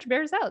research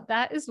bears out.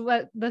 That is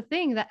what the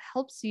thing that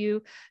helps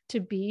you to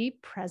be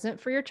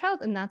present for your child.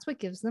 And that's what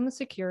gives them a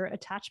secure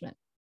attachment.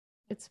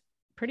 It's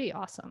pretty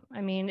awesome.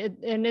 I mean,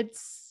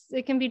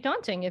 it can be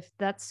daunting if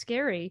that's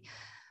scary,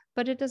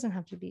 but it doesn't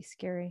have to be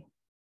scary.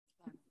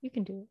 You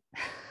can do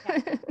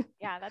it.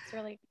 Yeah, that's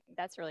really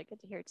good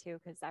to hear too,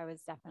 because I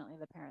was definitely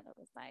the parent that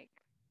was like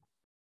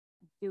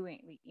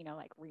doing,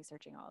 like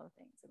researching all the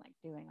things and like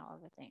doing all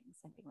of the things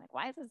and being like,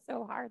 why is it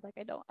so hard? Like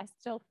I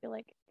still feel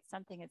like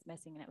something is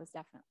missing, and it was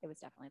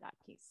definitely that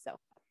piece. So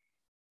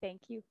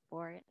thank you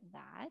for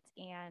that.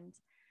 And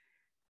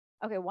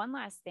okay, one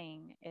last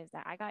thing is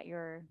that I got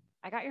your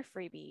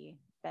freebie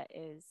that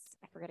is,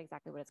 I forget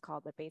exactly what it's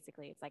called, but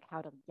basically it's like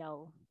how to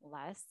yell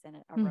less and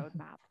a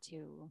roadmap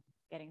to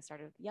getting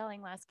started with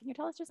yelling less. Can you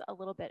tell us just a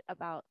little bit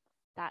about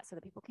that so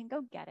that people can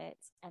go get it,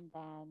 and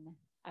then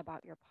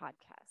about your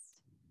podcast?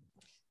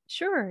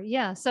 Sure.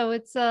 Yeah. So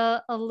it's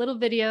a little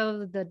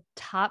video, the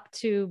top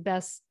 2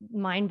 best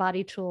mind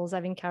body tools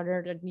I've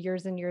encountered in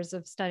years and years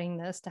of studying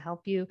this to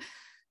help you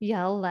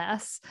yell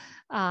less,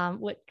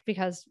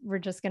 because we're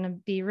just going to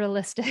be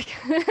realistic.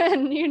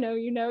 And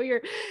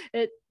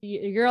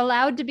you're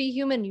allowed to be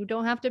human. You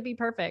don't have to be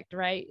perfect,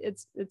 right?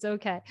 It's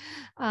okay.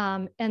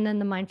 And then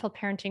the mindful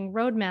parenting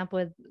roadmap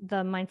with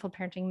the mindful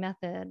parenting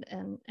method,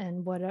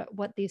 and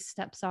what these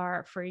steps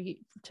are for you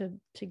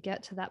to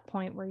get to that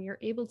point where you're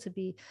able to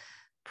be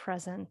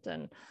present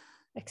and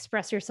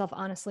express yourself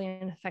honestly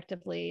and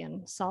effectively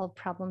and solve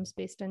problems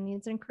based on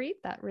needs and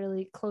create that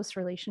really close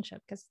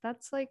relationship. Because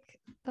that's like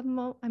I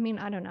mean,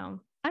 I don't know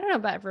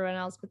about everyone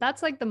else, but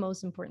that's like the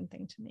most important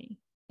thing to me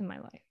in my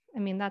life. I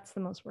mean, that's the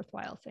most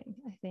worthwhile thing,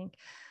 I think.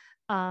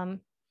 And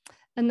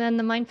then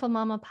the Mindful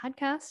Mama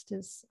podcast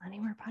is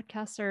anywhere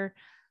podcasts are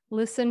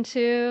listened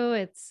to.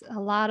 It's a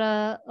lot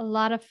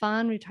of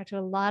fun. We talked to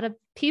a lot of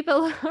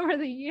people over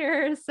the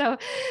years. So,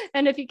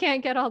 and if you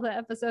can't get all the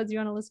episodes, you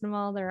want to listen to them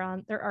all,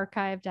 they're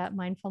archived at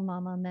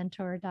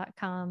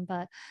mindfulmamamentor.com.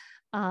 But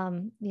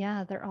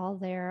yeah, they're all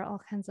there,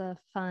 all kinds of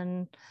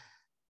fun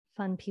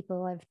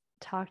people I've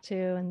talked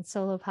to, and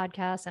solo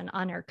podcasts and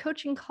on-air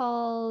coaching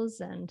calls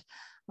and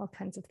all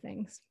kinds of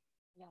things.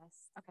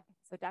 Yes. Okay.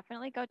 So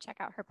definitely go check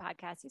out her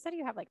podcast. You said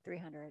you have like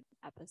 300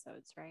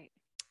 episodes, right?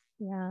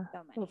 Yeah.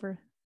 So many. You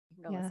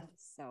can go listen to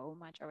so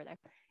much over there.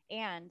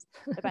 And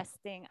the best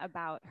thing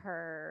about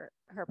her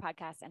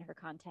podcast and her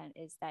content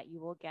is that you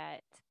will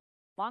get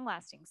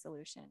long-lasting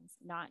solutions,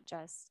 not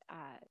just,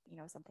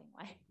 something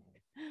like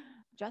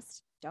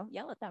just don't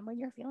yell at them when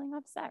you're feeling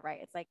upset, right?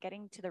 It's like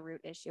getting to the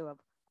root issue of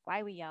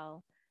why we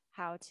yell,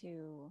 how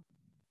to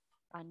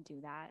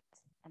undo that,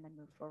 and then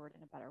move forward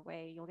in a better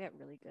way. You'll get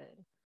really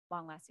good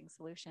long-lasting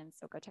solutions.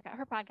 So go check out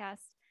her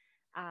podcast.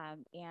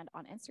 And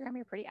on Instagram,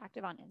 you're pretty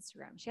active on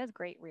Instagram. She has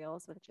great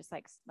reels with just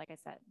like I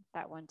said,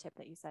 that one tip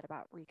that you said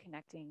about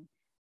reconnecting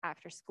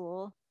after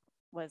school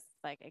was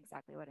like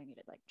exactly what I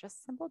needed. Like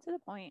just simple to the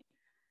point.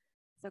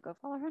 So go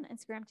follow her on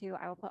Instagram too.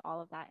 I will put all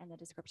of that in the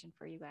description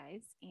for you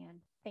guys.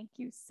 And thank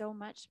you so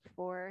much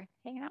for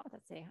hanging out with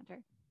us today,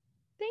 Hunter.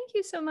 Thank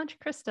you so much,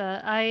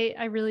 Krista.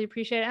 I really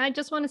appreciate it. And I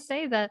just want to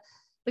say that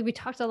like we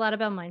talked a lot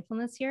about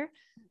mindfulness here,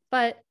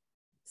 but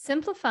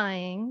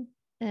simplifying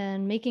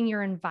and making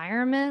your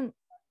environment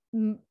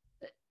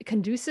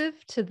conducive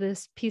to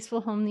this peaceful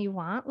home that you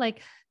want,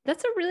 like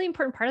that's a really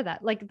important part of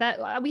that. Like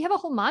that we have a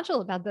whole module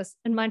about this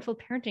in mindful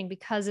parenting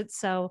because it's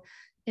so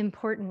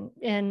important.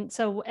 And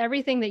so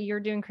everything that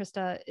you're doing,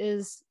 Krista,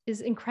 is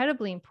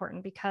incredibly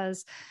important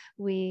because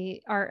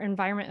our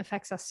environment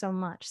affects us so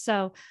much.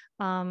 So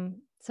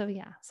so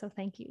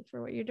thank you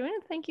for what you're doing.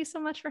 And thank you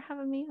so much for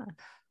having me on.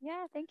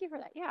 Yeah, thank you for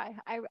that. Yeah,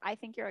 I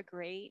think you're a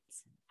great,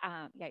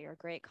 you're a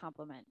great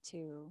compliment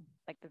to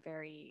like the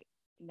very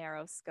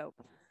narrow scope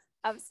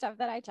of stuff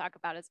that I talk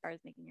about as far as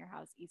making your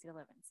house easy to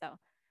live in. So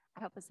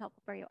I hope it's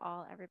helpful for you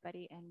all,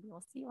 everybody, and we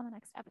will see you on the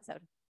next episode.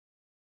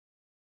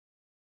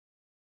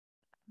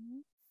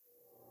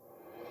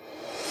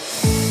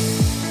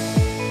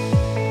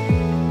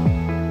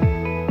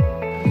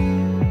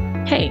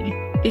 Hey,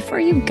 before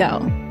you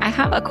go, I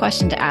have a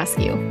question to ask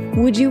you.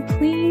 Would you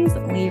please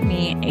leave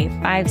me a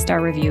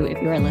 5-star review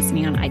if you are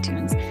listening on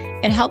iTunes?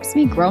 It helps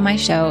me grow my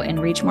show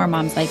and reach more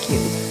moms like you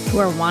who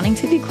are wanting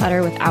to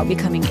declutter without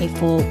becoming a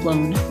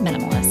full-blown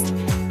minimalist.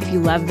 If you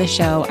love the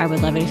show, I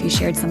would love it if you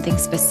shared something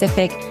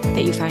specific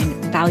that you find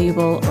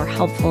valuable or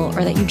helpful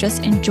or that you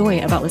just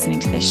enjoy about listening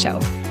to this show.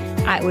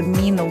 It would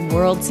mean the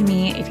world to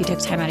me if you took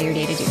time out of your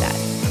day to do that.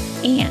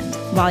 And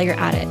while you're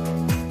at it,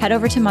 head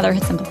over to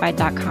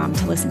motherhoodsimplified.com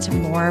to listen to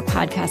more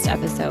podcast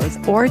episodes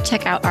or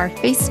check out our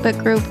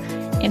Facebook group,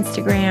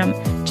 Instagram,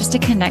 just to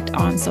connect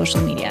on social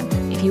media.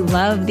 If you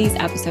love these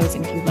episodes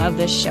and if you love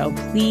this show,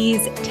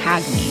 please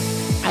tag me.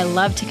 I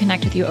love to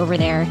connect with you over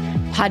there.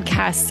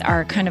 Podcasts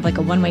are kind of like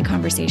a one-way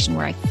conversation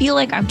where I feel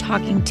like I'm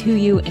talking to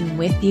you and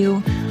with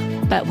you.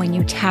 But when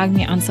you tag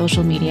me on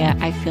social media,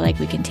 I feel like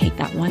we can take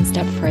that one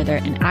step further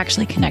and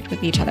actually connect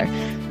with each other,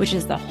 which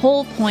is the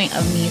whole point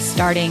of me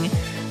starting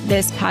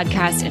this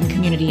podcast and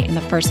community in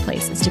the first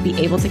place, is to be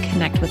able to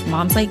connect with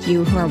moms like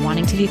you who are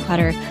wanting to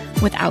declutter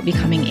without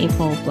becoming a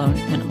full-blown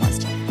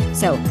minimalist.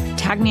 So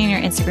tag me in your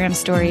Instagram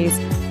stories.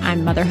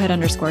 I'm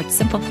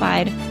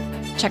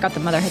motherhood_simplified. Check out the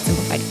Motherhood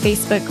Simplified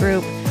Facebook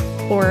group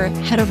or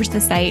head over to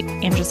the site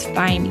and just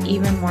find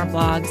even more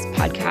blogs,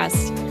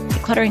 podcasts,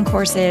 decluttering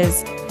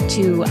courses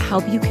to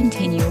help you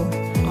continue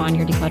on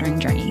your decluttering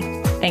journey.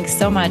 Thanks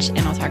so much, and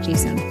I'll talk to you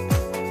soon.